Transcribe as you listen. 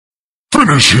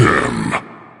Finish him.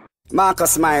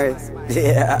 Marcus Myrie.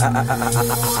 Yeah.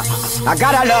 I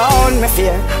got alone, me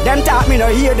fear. Them talk me no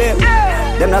hear them.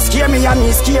 Them not scare me and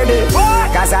me scare them.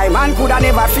 Cause I man coulda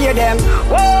never fear them.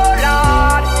 Oh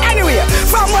Lord. Anyway,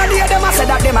 from one day them a say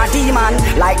that them a demon.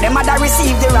 Like them a da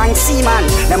receive the rank seaman.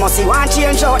 Them must see one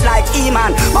change out like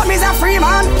E-man. But me's a free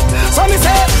man. So me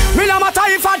say, me no matter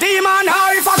if a demon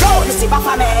or if a ghost. You see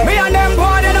me and them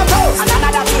boy they no close.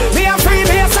 Me a free,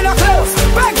 me a sell no close.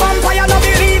 Beg vampire no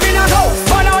believe in a ghost.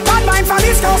 But out bad mind from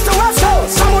East Coast to West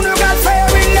Coast. Someone who got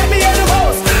fearing, let me hear the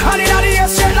most. And in the ear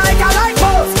straight like a light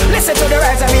post. Listen to the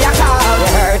words of me a call.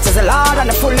 The hurt is the Lord and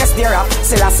the fullness thereof.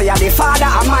 Still I say the Father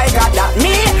and my God that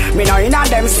me no in on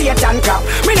them Satan crap.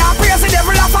 Me no praise the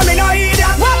devil off and me no hear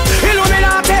that what.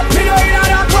 Illuminati, me no in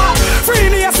on that what. Free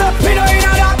me yourself, me no in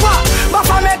on that what. But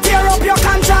for me tear up your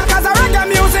contract. Cause the reggae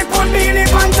music put me in the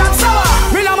contact. So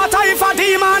me no matter if a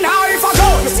demon or if a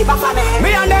ghost. You see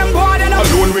me and them boy they no.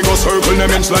 Alone we go circle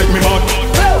them ends like me mad.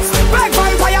 Close, beg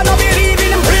vampire no believe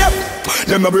in them brave.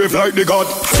 Them no brave like the God.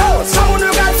 So someone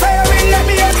who got fearing let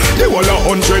me hear. They all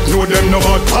 100 know them no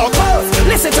bad talk.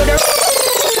 Listen to the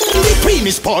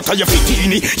penis part of your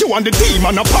fitini. You want the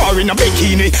demon a par in a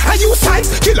bikini. And you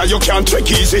sides killer you can't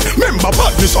trick easy. Remember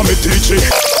badness on me teach it.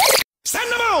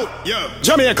 Send them out! Yeah.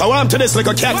 Jamaica, warm to this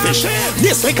little catfish.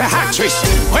 This little actress.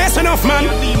 Where's enough, man?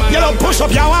 You don't push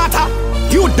up your water.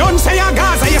 You don't say your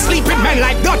Gaza, you sleep with men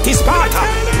like Dutty Sparta.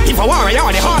 If I war, you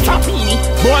are the hotter.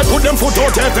 Boy, put them foot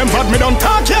out, tell them bad me don't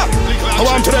talk, yeah. I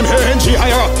want to them HNG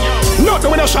higher up. Not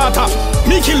doing a shot up.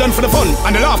 Me kill them for the fun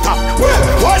and the laughter. Well,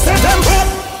 why say them bad?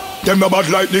 Them no bad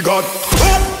like the God.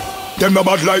 Them no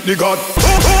bad like the God.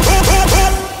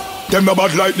 Them no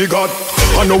bad like the God.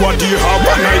 I know what they have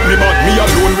one night me bad. Me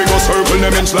alone we go circle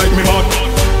them ends like me mad.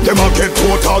 Them a get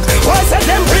to talk. Why say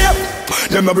them brave?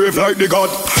 Them a brave like the God.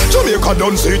 Jamaica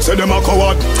done say it, say them a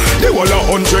coward. They all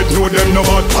 100 know them no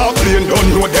bad. Park Lane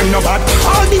don't know them no bad.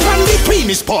 All the one between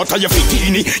is part of your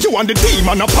fitini. You want the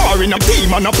demon a par in a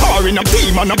demon a par in a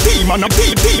demon a demon a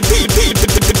demon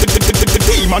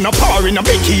a par in a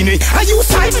bikini. And you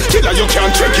sides killer you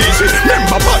can't trick easy.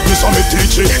 Remember badness on me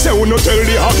teach it. Say who no tell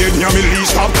the again ya me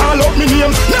least stop. Call up me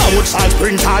name. Now would side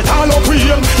spring tide all up with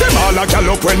him. Them all a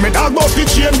gal up when me dog bust the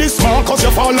chain. This small cause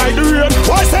you fall like the rain.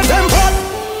 Why say them bad?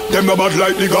 Them no bad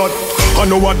like the God. I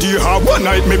know what they have one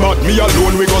night me bad. Me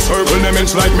alone we go circle them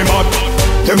ends like me mad.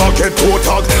 Them a get to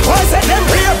talk. Why say them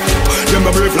brave? Them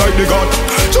no brave like the God.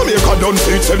 Jamaica done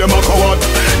say it, say them a coward.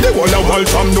 They all a wall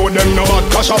from know them no bad.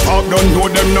 Cash a park don't know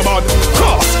them no bad.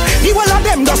 Cross. The whole of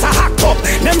them just a hacked up.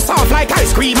 Them soft like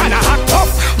ice cream and a hacked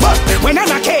up. But when I'm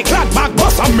a cake like back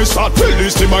bus and me start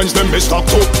release the minds them me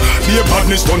stocked up. Be a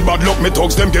badness done bad luck me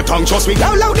thugs them get anxious. We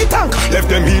down loud the tank. Left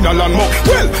them in a land muck.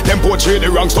 Well, them portray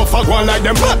the wrong stuff and go on like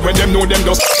them bad when them know them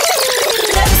just.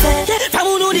 From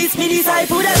who know this, me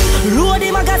disciple them. Load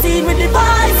the magazine with the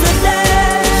vibes with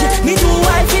them. Me too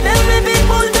white for them, me big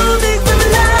bull too big for me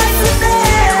life with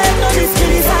them. Know this,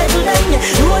 me disciple them.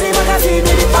 Load the magazine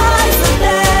with the vibes with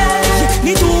them.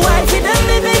 Me too white for them,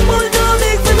 me big bull too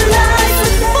big for me life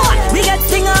with them. Boy, me get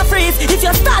sing or freeze. If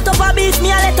you start up a beat, me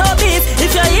a let up beat.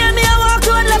 If you hear me a walk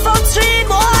road left out street,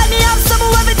 boy, me have some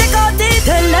where me take out it.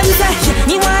 Tell them say,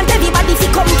 me want everybody to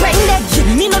come pregnant.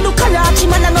 Me no do Karachi,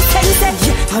 man, I no sense.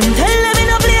 And tell them me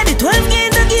no play the 12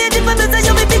 games to get the purpose and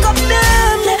you me pick up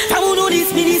them. From who know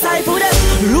this, me disciple them.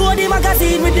 Load the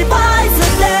magazine with the vibes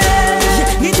with them.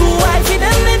 Me too white for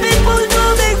them, me big bull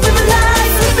too big for me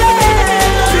life with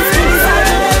them. This me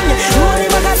disciple them. Load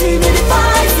the magazine with the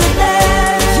vibes with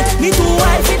them. Me too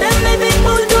white for them, me big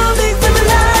bull too big for me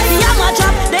life. The hammer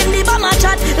drop, then the bomber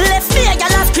chat. Left me a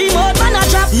gal a scream out, man a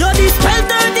drop. Yo this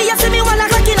 12:30, you see me wanna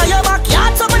clock in on your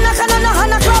backyard. So when I can on a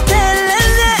hand a clap.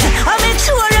 I make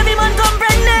sure every man come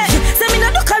pregnant. Say me no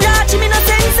do Karachi, me no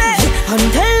sense. And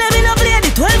tell them me no play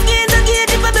the 12 games to get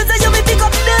the purpose and you me pick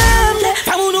up them.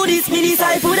 From who know this, me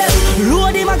disciple them.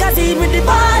 Load the magazine with the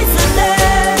vibes with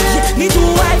them. Me too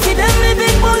white for them, me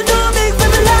big bull too big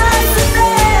for me life with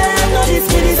them. Know this,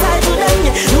 me disciple them.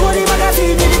 Load the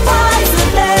magazine with the vibes with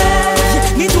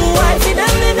them. Me too white for them,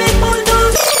 me big bull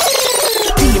too big.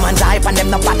 Demons hype and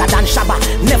them no better than Shabba.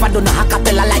 Never done a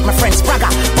acapella like my friend Spraga.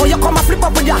 Oh, you come and flip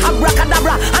up with your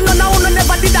abracadabra. And no,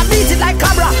 never did I beat it like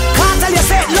Cabra. Kartel, you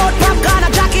say load pop, Gaad a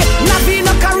jacket. Navi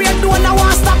no career, do and I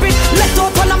want stop it. Let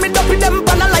out one of me dumpy them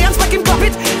ban alliance, make him drop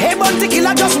it. Hey, Bunty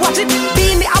Killer, just watch it.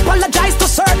 Beanie apologize to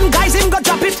certain guys, him go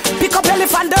drop it. Pick up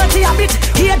elephant, dirty habit.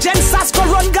 Here, Jen Sasko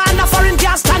run Ghana, foreign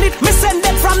can't stand it. Me send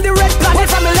them from the red planet.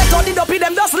 From me let out the dumpy,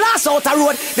 them just last out the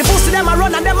road. The pussy them a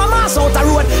run and them a mass out the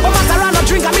road. No matter around no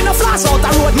drink, I me no flash out the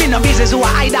road. Me no business who a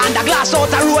hide under glass out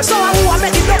the road. So who a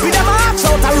make it dumpy, them a axe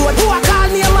out the road. Who a call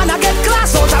me a man, I get class.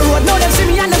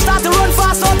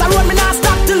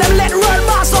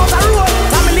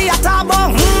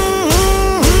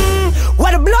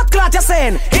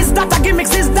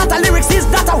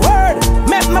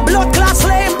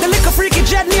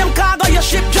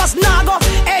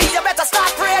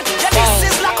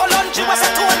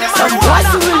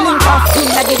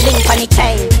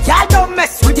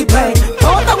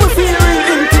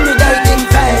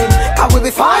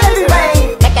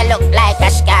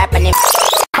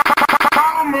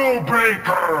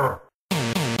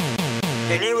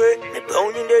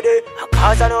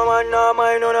 man now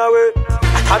mine on away.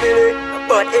 Family,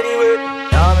 but anyway,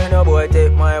 now me no boy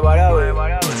take my body away.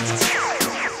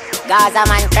 Gaza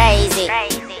man crazy.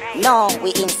 No, we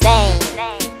insane.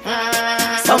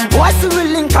 Some boys will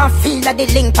link and feel that they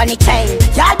link on the chain.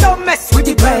 Y'all don't mess with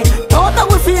the brain. Thought that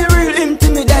we feel real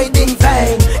intimidating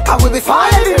vain. Cause we be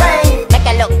falling the rain. Make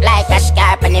it look like a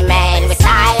scarp on the man. We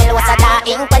style, what's a dark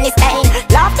ink on the stain.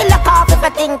 Love to look off if I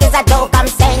think it's a joke I'm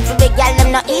saying. To big y'all,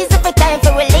 them not easy for time.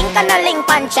 So we link on a link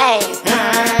on chain.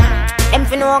 Them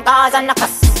for no cause and no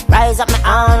cuss. Rise up my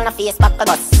own, a face back a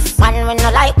bus. Man, we no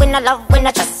like, we no love, we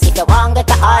no trust. If you want get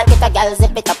a heart, get a girl,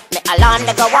 zip it up. Me alarm,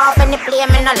 they go off and they play,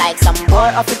 me no like. Some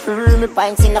boy off it free, me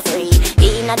pints in the free.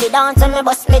 Inna the dance and me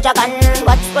bust me jagan.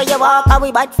 Watch where you walk, how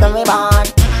we bad from me born.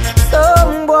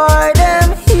 Some boy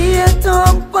them hate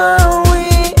up on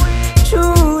we.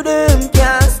 True them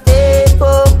can't stay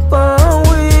up on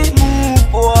we.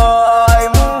 Move boy,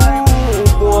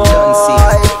 move boy.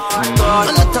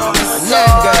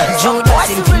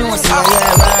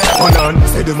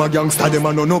 Say them a gangster, them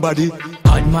a no nobody.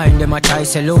 Bad mind, them a try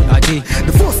sell out a G.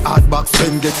 The first hard box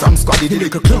them get from squaddy. The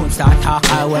little clowns start talk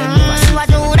I when never see. What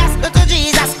Judas, look to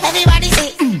Jesus, everybody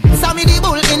see. Saw me the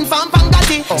bull in from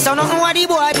Dutty. So nothing what the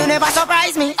boy do never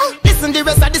surprise me. Listen the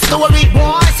rest of the story.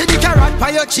 Boy, see the carrot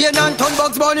by your chain and ton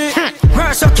Bugs Bunny.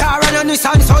 Where's your car and your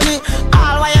Nissan Sunny?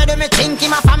 All why you do me think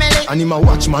in my family. And him a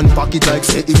watchman pocket like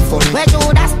say him funny. Where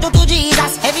Judas to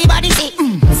Jesus, everybody see.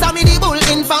 Saw me the bull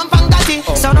in from Dutty.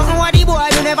 So nothing what the boy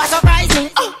do never surprise me.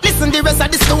 Listen the rest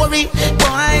of the story.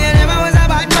 Boy, you never was a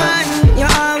bad man. You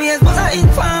always was an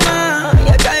informer.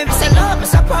 Your drive is a love,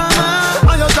 Mr. Palmer.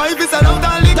 And your drive is a loud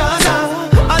and lit Gaza.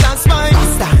 And that's mine.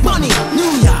 Money, New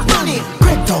York, money,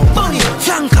 crypto, money,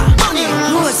 flanker, money,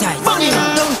 roadside, money,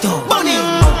 downtown, money,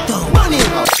 uptown, money.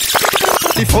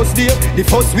 The first day, the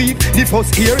first week, the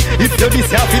first year. If you this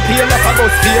half it pay like a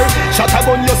bus fear. Shut up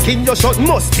on your skin, your shot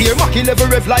must tear. Mucky level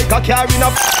rev like a car in a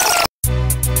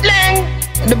Lang.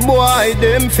 The boy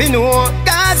them finno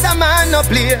Gaza man no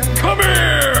play. Come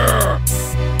here.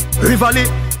 Rivali,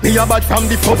 me a bad from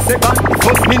the first second, the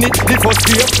first minute, the first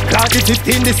year. Clark the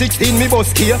 15, the 16, me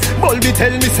bus care. Bulby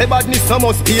tell me say badness so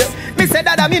must pay. Me say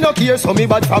that I me no care, so me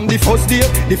bad from the first day,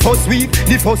 the first week,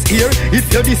 the first year. If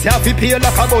you this half it pay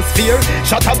like a bus fear.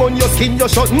 Shut up on your skin, your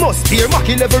shot must tear.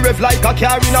 Mucky level rev like a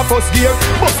car in a first gear.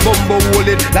 Bus bumbo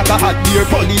hold it like a hot beer.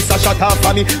 Police a shut off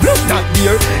for me, look not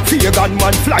dear. Fear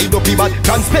gunman fly up he bad.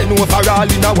 Can spend overall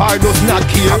in a war does not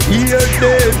care. Here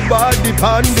dead body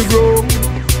pan the ground.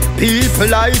 People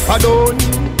life a done.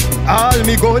 All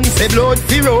me guns say blood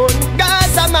fi run.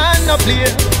 Gaza man no play.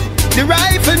 The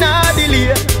rifle nah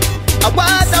delay. I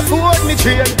water food me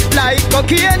train. Like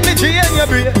cocaine me train your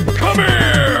brain. Come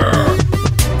here.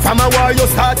 From a war you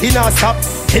start in a stop.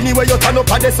 Anyway you turn up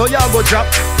a day so you go drop.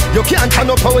 You can't turn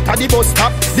up out at the bus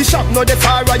stop. The shop no the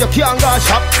far you can't go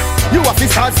shop. You have to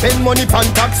start spend money pan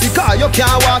taxi car. You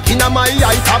can't walk in a my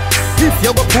high top. If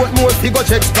you go put more fi go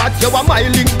check spot. You a my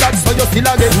link that so you still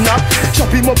a get knocked.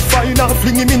 Chop him up fine off,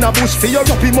 fling him in a bush for you.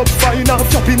 Chop him up fine off,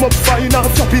 chop him up fine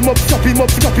off. Chop him up, chop him up,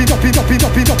 chop him, chop him, chop him,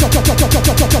 chop him,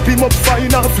 chop him up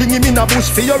fine off, fling him in a bush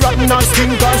for you. Rotten and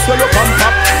skin cause where you come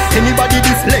pop. Anybody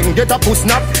this length get a puss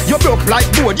snap. You broke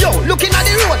like board, yo, looking at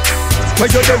the road.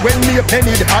 Where you there when me a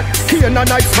penny hot. Kian a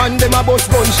nice man, them a bust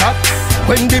gunshot.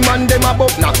 When the man them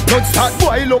above knock, blood start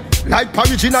boil up like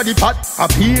porridge in a the pot.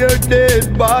 Appear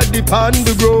dead body pan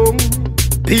the ground.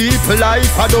 People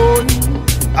life a done.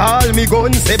 All me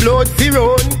guns say blood fi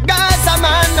run. Gaza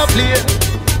man no play.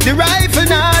 The rifle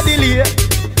nah delay.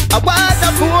 I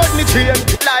water food me train.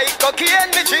 Like cocaine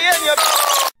me train you.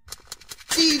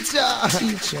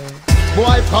 Teacher.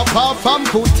 Boy pop off and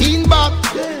put in back.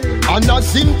 And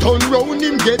as him turn round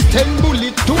him get 10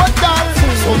 bullet total.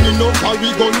 So me no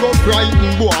carry gun go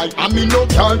frighten boy. And me no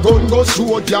car gun go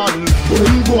show y'all.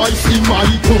 When boy see my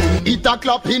gun, it a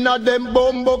clap in a them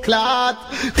bumbo clot.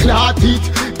 Clot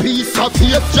it, piece of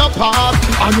face drop off.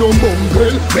 And no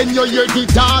mumble when you hear the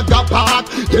dog apart.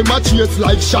 Them a chase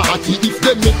like shotty. If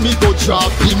they make me go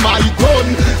drop in my gun,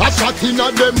 a shot in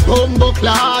a them bumbo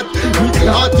clot. We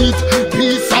clot it,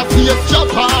 piece of face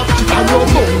drop off. And no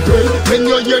mumble when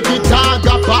you hear the dog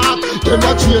apart. Them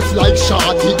a chase like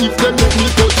shotty. If they make me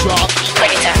go drop.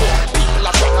 People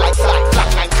a shot like fly, black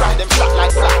line cry, them flat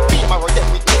like fly. Beam around them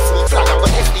with this me flag. I'm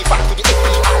gonna SD back to the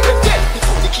FBI. Them dead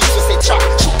before the keys to say track.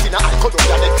 Shooting a eye,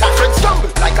 Colombia, then clap. Friends stumble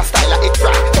like a style of egg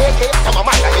fry. AK from a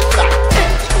mind like head fly.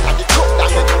 Anything on the club down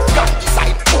when you gun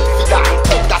decide who we die.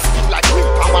 Head that spin like green.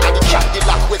 I wanna the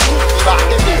Cadillac with who we buy.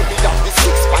 They lay me down the 6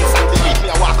 pants and believe me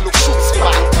I walk look shoes me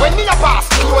buy. When me a pass,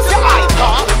 close your eye,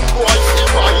 car. Them boys see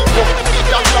my gun. They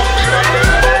don't love me on them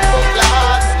bumbo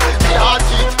glass. Clot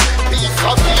it, piece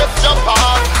of face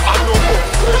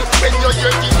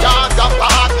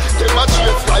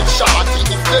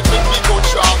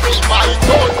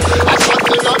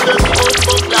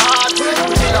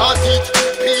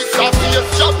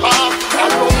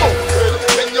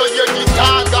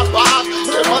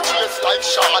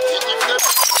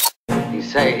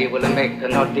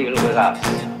with us.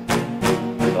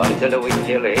 So until we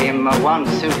kill him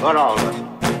once and for all,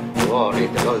 the war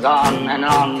it goes on and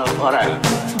on forever.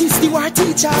 This the war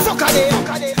teacher. Fuck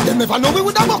again. They never know we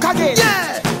would have buck again.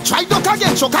 Yeah. Try duck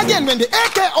again, choke again when the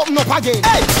AK open up again.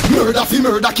 Hey, murder fi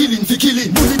murder, killing fi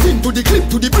killing. Bullet into the clip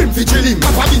to the brim fi chill him.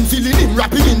 Papa been feeling him,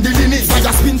 rapping in the linen.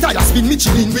 Fire spin, tire spin, me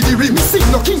chilling with the rim. Me sing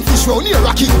no kingfish round here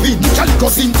a kingpin. The calico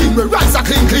sing thing where rise a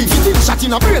clean clean. Fit him shot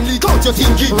in a brain leak out your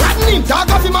thinking. Ratting him, dog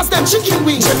of him as them chicken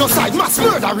wing. Genocide, mass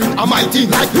murdering, a my thing.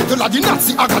 Like Hitler the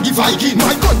Nazi, I got the Viking.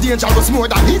 My gun dangerous more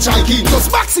than hitchhiking. Just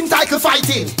boxing, title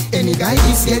fighting. Any guy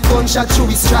this get gunshot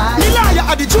through his stride. Me liar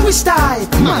are the Jewish type.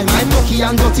 My Mucky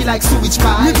and Dutty like sewage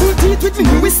pipe. Me pull teeth with me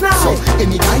Louis knife. So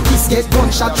any guy this get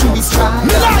gunshot through his stride.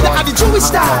 Me liar are the Jewish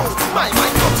type. My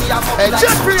Dutty and Mucky like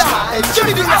sewage pipe.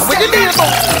 Jimmy the Rasta with the neighbor.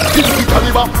 Kill the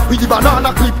caliber with the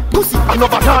banana clip. Pussy and no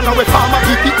banana with farmer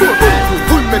keep it cool.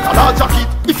 Full metal or jacket.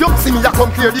 If you see me, I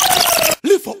come clear the.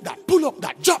 Lift up that, pull up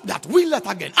that, drop that, wheel it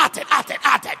again. At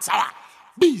it, Sarah.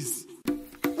 Bees.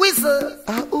 Whistle.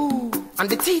 Ooh. And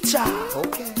the teacher.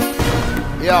 Okay.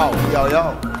 Yo.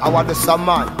 I want the some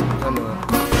man. You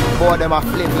know. Boy, them a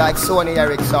flip like Sony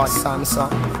Ericsson, Samsung.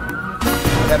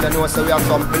 Them know so we have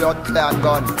some blood-clad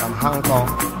gun from Hong Kong.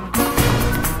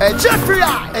 Hey Jeffrey,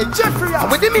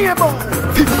 with the neighbor.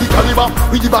 50 caliber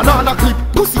with the banana clip.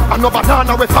 Pussy and no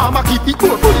banana with farmer keep it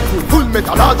good. Full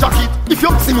metal or jacket. If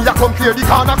you see me, I come clear the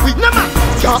corner quick. No man,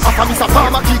 can't offer me some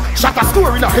farmer kick. Shot a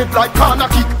score in a head like corner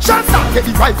kick. Chance that get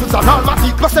the rifles and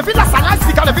automatic. Plus every last and I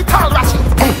stick and every tall ratchet.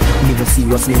 Hey, me no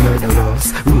seriously murderous.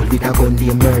 Roll with a gun,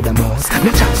 they murder mouse. No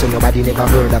chance so nobody never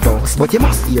heard of us. But you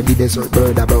must hear the desert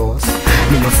bird bros.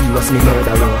 Me no seriously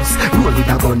murderous. Roll with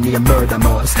a gun, they murder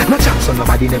mouse. No chance so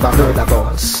nobody never heard of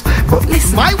us. But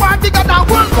listen, my war bigger than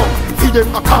World Cup. Feed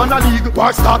them a corner league.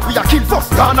 War start we a kill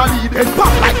first corner lead. Head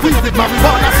back like we with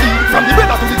marijuana seed. From the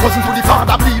brother to the cousin to the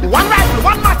father bleed. One rifle,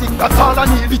 one matic, that's all I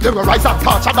need. We terrorize and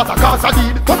torture, that's a Gaza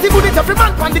deed. But the bullet every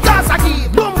man from the Gaza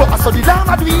deed. Bumbo I saw the land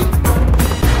a dweeb.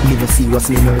 Me no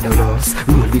seriously murderous.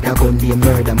 Roll with a gun, they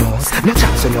murder mouse. No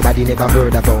chance so nobody never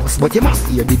heard of us. But you must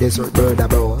hear the desert bird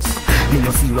bros. Me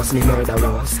no seriously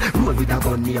murderous. Roll with a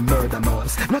gun, they murder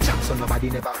mouse. No chance so nobody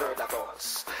never heard of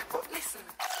us. But listen.